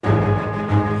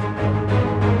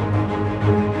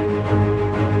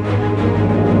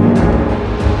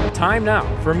Time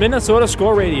now for Minnesota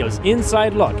Score Radio's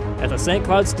Inside Look at the St.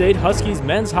 Cloud State Huskies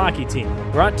men's hockey team,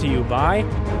 brought to you by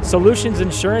Solutions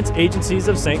Insurance Agencies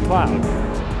of St. Cloud.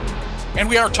 And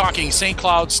we are talking St.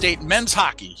 Cloud State men's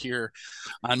hockey here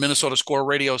on Minnesota Score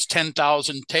Radio's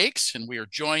 10,000 Takes, and we are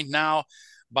joined now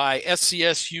by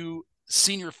SCSU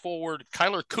senior forward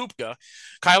Kyler Kupka.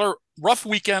 Kyler, rough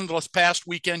weekend this past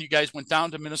weekend. You guys went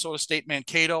down to Minnesota State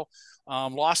Mankato.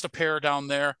 Lost a pair down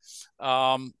there.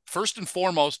 First and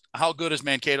foremost, how good is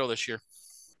Mankato this year?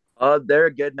 They're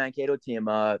a good Mankato team.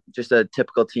 Just a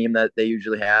typical team that they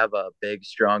usually have. Big,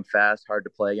 strong, fast, hard to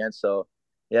play against. So,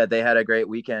 yeah, they had a great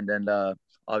weekend, and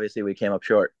obviously we came up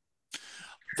short.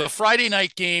 The Friday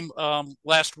night game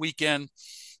last weekend,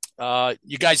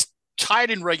 you guys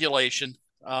tied in regulation.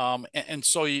 And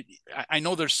so I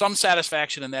know there's some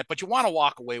satisfaction in that, but you want to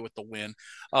walk away with the win.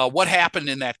 What happened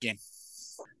in that game?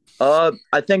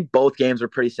 I think both games were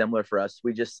pretty similar for us.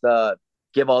 We just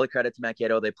give all the credit to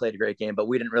Mankato. They played a great game, but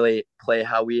we didn't really play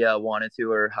how we wanted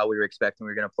to or how we were expecting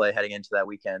we were going to play heading into that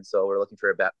weekend. So we're looking for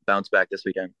a bounce back this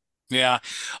weekend. Yeah.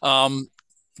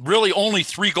 Really only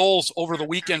 3 goals over the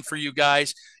weekend for you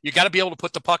guys. You got to be able to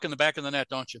put the puck in the back of the net,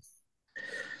 don't you?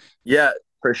 Yeah,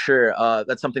 for sure.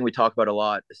 That's something we talk about a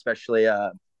lot, especially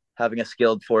having a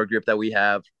skilled forward group that we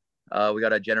have. We got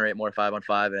to generate more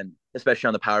 5-on-5, and especially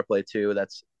on the power play too.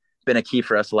 That's been a key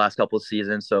for us the last couple of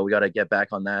seasons, so we got to get back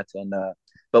on that. And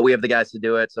but we have the guys to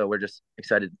do it, so we're just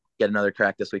excited to get another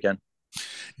crack this weekend.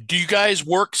 Do you guys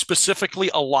work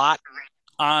specifically a lot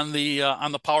on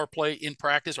the power play in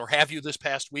practice, or have you this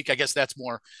past week? I guess that's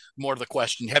more of the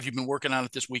question. Have you been working on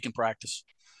it this week in practice?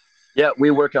 Yeah, we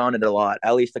work on it a lot,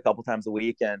 at least a couple times a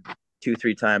week and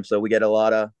 2-3 times. So we get a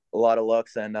lot of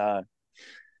looks, and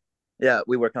yeah,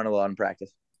 we work on it a lot in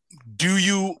practice. Do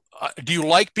you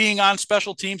like being on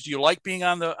special teams? Do you like being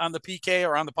on the PK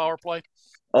or on the power play?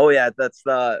 Oh yeah, that's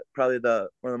probably one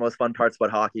of the most fun parts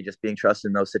about hockey, just being trusted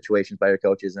in those situations by your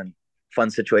coaches and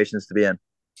fun situations to be in.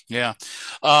 Yeah.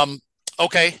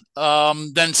 Okay.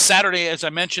 Then Saturday, as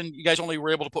I mentioned, you guys only were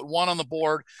able to put 1 on the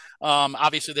board.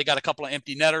 Obviously they got a couple of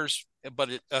empty netters, but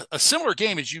a similar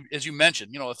game as you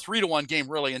mentioned, a 3-1 game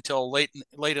really until late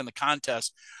in the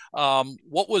contest.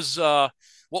 What was your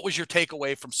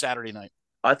takeaway from Saturday night?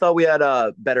 I thought we had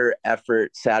a better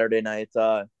effort Saturday night.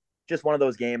 Just one of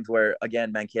those games where,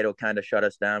 again, Mankato kind of shut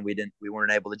us down. We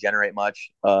weren't able to generate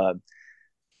much.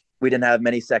 We didn't have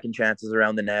many second chances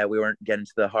around the net. We weren't getting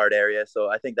to the hard area.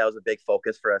 So I think that was a big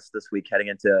focus for us this week heading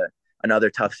into another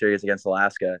tough series against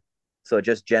Alaska. So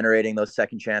just generating those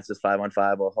second chances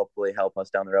 5-on-5 will hopefully help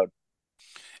us down the road.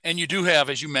 And you do have,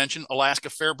 as you mentioned, Alaska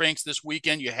Fairbanks this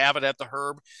weekend. You have it at the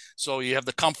Herb, so you have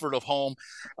the comfort of home.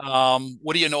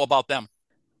 What do you know about them?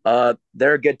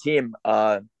 They're a good team.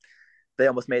 They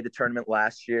almost made the tournament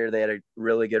last year. They had a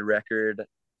really good record.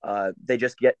 They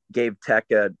just gave Tech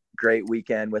a great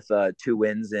weekend with 2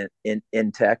 wins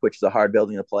in Tech, which is a hard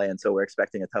building to play, and so we're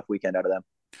expecting a tough weekend out of them.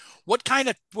 What kind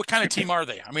of team are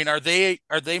they? I mean, are they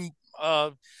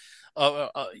do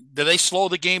they slow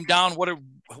the game down? What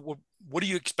do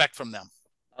you expect from them?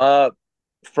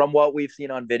 From what we've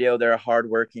seen on video, they're a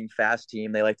hardworking, fast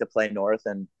team. They like to play north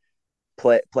and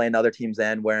play another team's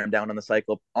end, wear them down on the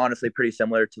cycle. Honestly, pretty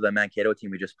similar to the Mankato team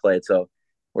we just played. So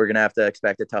we're going to have to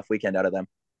expect a tough weekend out of them.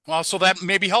 Well, so that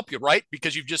maybe help you, right?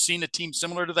 Because you've just seen a team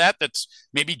similar to that's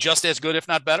maybe just as good, if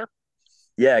not better.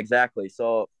 Yeah, exactly.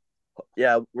 So,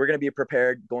 yeah, we're going to be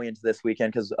prepared going into this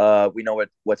weekend because we know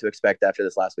what to expect after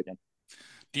this last weekend.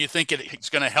 Do you think it's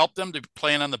going to help them to be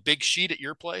playing on the big sheet at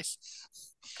your place?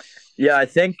 Yeah, I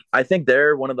think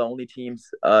they're one of the only teams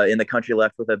in the country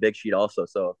left with a big sheet also.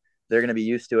 So they're going to be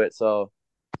used to it. So,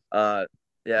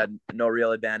 yeah, no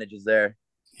real advantages there.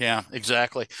 Yeah,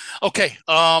 exactly. Okay,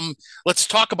 let's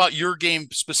talk about your game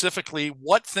specifically.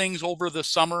 What things over the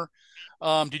summer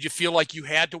did you feel like you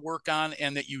had to work on,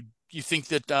 and that you think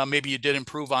that maybe you did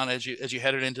improve on as you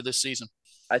headed into this season?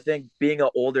 I think being an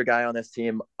older guy on this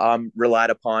team, relied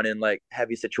upon in like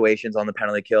heavy situations on the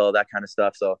penalty kill, that kind of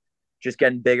stuff. So just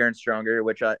getting bigger and stronger,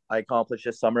 which I accomplished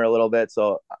this summer a little bit.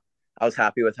 So I was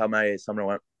happy with how my summer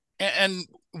went. And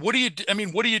what do you do? I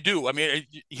mean, what do you do? I mean, are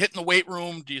you hit in the weight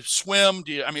room? Do you swim?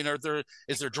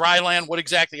 Is there dry land? What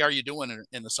exactly are you doing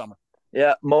in the summer?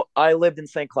 Yeah, I lived in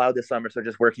St. Cloud this summer, so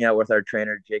just working out with our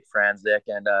trainer, Jake Franzik,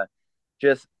 and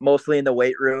just mostly in the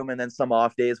weight room. And then some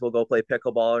off days we'll go play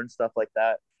pickleball and stuff like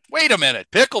that. Wait a minute,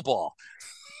 pickleball?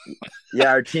 Yeah,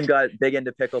 our team got big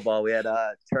into pickleball. We had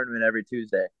a tournament every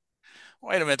Tuesday.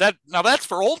 Wait a minute. That's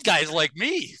for old guys like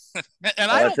me,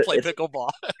 and I don't play pickleball.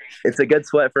 It's a good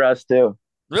sweat for us too.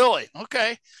 Really?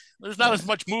 Okay. There's not as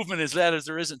much movement as that as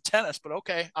there is in tennis, but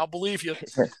okay, I'll believe you.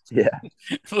 Yeah.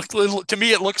 To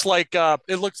me, it looks like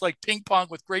ping pong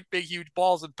with great big huge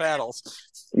balls and paddles.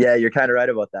 Yeah, you're kind of right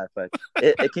about that, but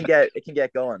it can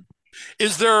get going.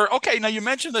 Is there okay? Now you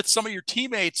mentioned that some of your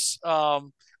teammates are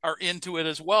into it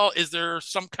as well. Is there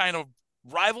some kind of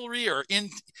rivalry or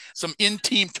some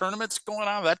in-team tournaments going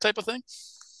on, that type of thing?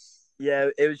 Yeah,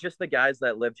 it was just the guys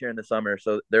that lived here in the summer.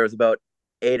 So there was about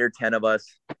 8 or 10 of us.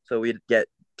 So we'd get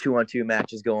 2-on-2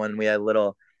 matches going. We had a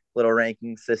little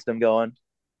ranking system going.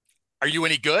 Are you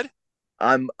any good?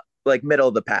 I'm like middle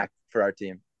of the pack for our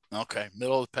team. Okay,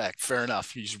 middle of the pack. Fair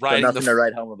enough. He's riding nothing to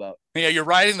write home about. Yeah, you're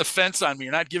riding the fence on me.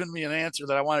 You're not giving me an answer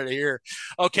that I wanted to hear.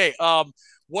 Okay,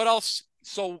 what else?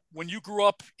 So when you grew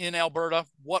up in Alberta,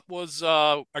 what was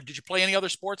did you play any other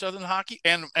sports other than hockey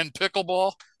and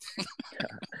pickleball?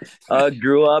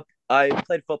 Grew up, I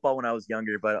played football when I was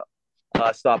younger, but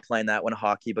stopped playing that when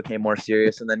hockey became more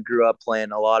serious, and then grew up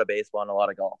playing a lot of baseball and a lot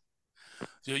of golf.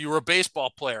 So you were a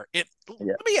baseball player.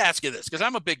 Let me ask you this, because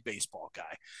I'm a big baseball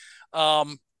guy.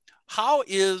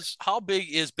 How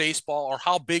big is baseball, or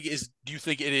how big do you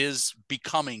think it is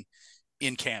becoming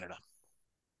in Canada?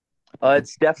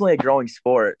 It's definitely a growing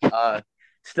sport.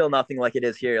 Still nothing like it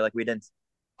is here. Like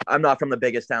I'm not from the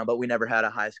biggest town, but we never had a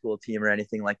high school team or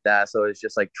anything like that. So it's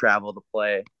just like travel to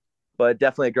play, but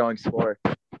definitely a growing sport.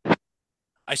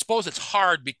 I suppose it's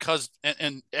hard because,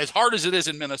 and as hard as it is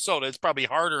in Minnesota, it's probably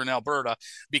harder in Alberta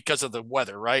because of the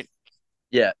weather, right?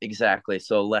 Yeah, exactly.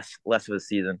 So less of a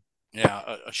season.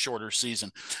 Yeah, a shorter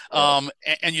season. And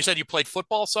you said you played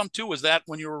football some too. Was that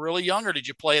when you were really young, or did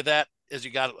you play that as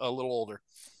you got a little older?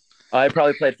 I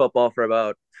probably played football for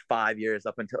about 5 years,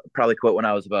 up until probably quit when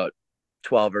I was about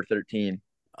 12 or 13.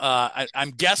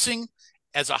 I'm guessing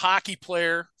as a hockey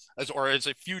player, or as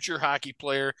a future hockey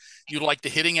player, you like the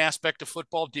hitting aspect of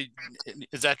football.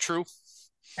 Is that true?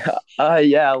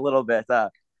 Yeah, a little bit. I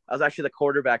was actually the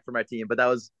quarterback for my team, but that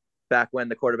was back when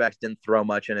the quarterbacks didn't throw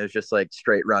much and it was just like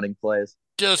straight running plays.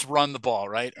 Just run the ball,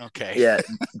 right? Okay. Yeah,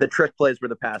 the trick plays were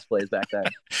the pass plays back then.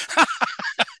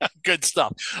 Good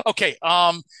stuff. Okay,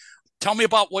 tell me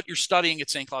about what you're studying at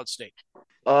St. Cloud State.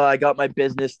 I got my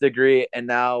business degree, and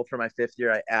now for my 5th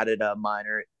year, I added a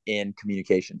minor in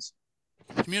communications.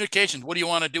 Communications. What do you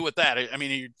want to do with that? I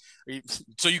mean,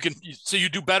 so you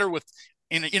do better with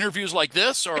in interviews like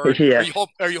this, or yeah.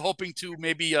 Are you hoping to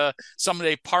maybe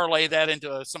someday parlay that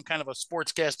into some kind of a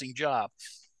sportscasting job?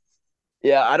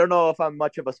 Yeah, I don't know if I'm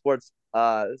much of a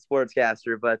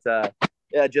sportscaster, but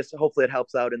yeah, just hopefully it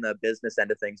helps out in the business end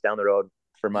of things down the road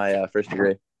for my first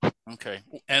degree. Okay,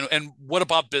 and what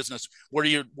about business? What do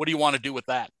you want to do with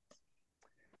that?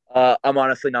 I'm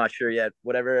honestly not sure yet.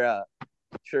 Whatever,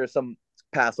 sure, some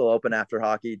paths will open after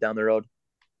hockey down the road.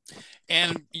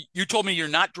 And you told me you're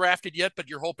not drafted yet, but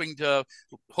you're hoping to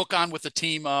hook on with the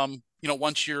team,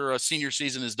 once your senior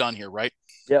season is done here, right?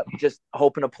 Yep, just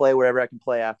hoping to play wherever I can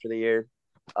play after the year.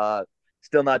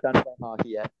 Still not done playing hockey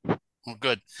yet. Well,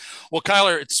 good. Well,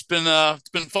 Kyler, it's been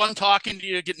fun talking to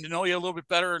you, getting to know you a little bit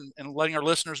better, and letting our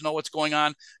listeners know what's going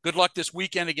on. Good luck this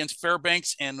weekend against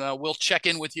Fairbanks, and we'll check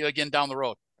in with you again down the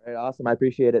road. All right, awesome. I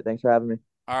appreciate it. Thanks for having me.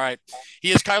 All right.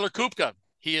 He is Kyler Kupka.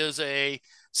 He is a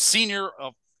senior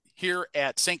here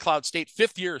at St. Cloud State,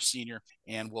 5th year senior,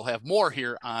 and we'll have more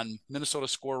here on Minnesota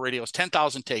Score Radio's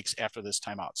 10,000 Takes after this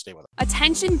timeout. Stay with us.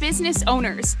 Attention business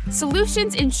owners.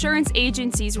 Solutions Insurance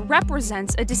Agencies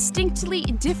represents a distinctly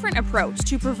different approach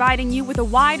to providing you with a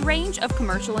wide range of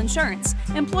commercial insurance,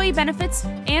 employee benefits,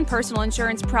 and personal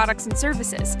insurance products and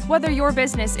services. Whether your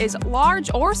business is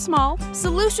large or small,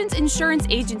 Solutions Insurance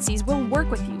Agencies will work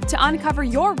with you to uncover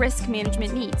your risk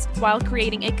management needs while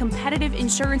creating a competitive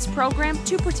insurance program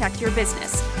to protect your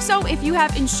business. So if you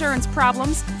have insurance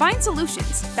problems, find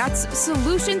solutions. That's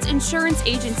Solutions Insurance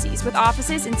Agencies with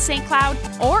offices in St. Cloud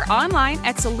or online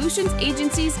at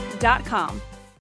solutionsagencies.com.